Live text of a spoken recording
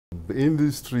The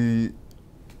industry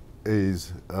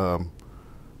is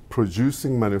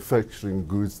producing manufacturing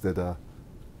goods that are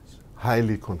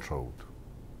highly controlled,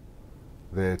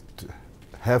 that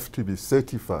have to be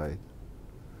certified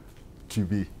to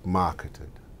be marketed.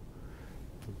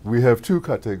 We have two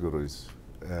categories.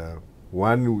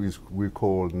 One is we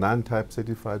call non-type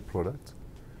certified products,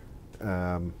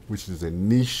 which is a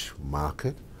niche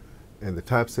market, and the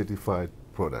type certified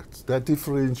products. That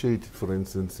differentiate, for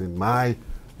instance, in my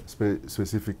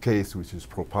specific case, which is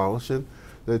propulsion,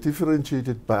 they're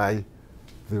differentiated by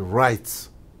the rights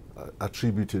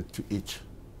attributed to each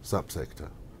subsector.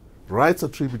 Rights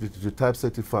attributed to the type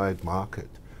certified market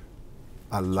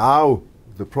allow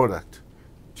the product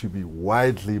to be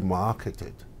widely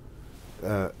marketed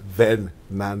than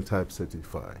non-type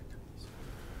certified.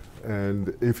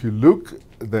 And if you look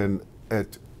then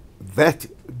at that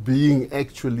being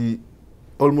actually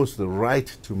almost the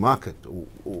right to market,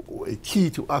 or a key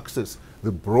to access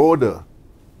the broader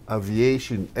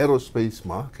aviation aerospace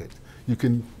market, you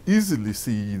can easily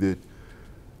see that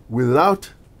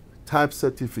without type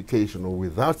certification or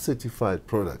without certified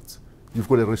products, you've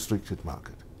got a restricted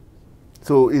market.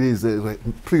 So it is a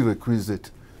prerequisite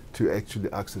to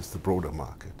actually access the broader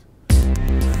market.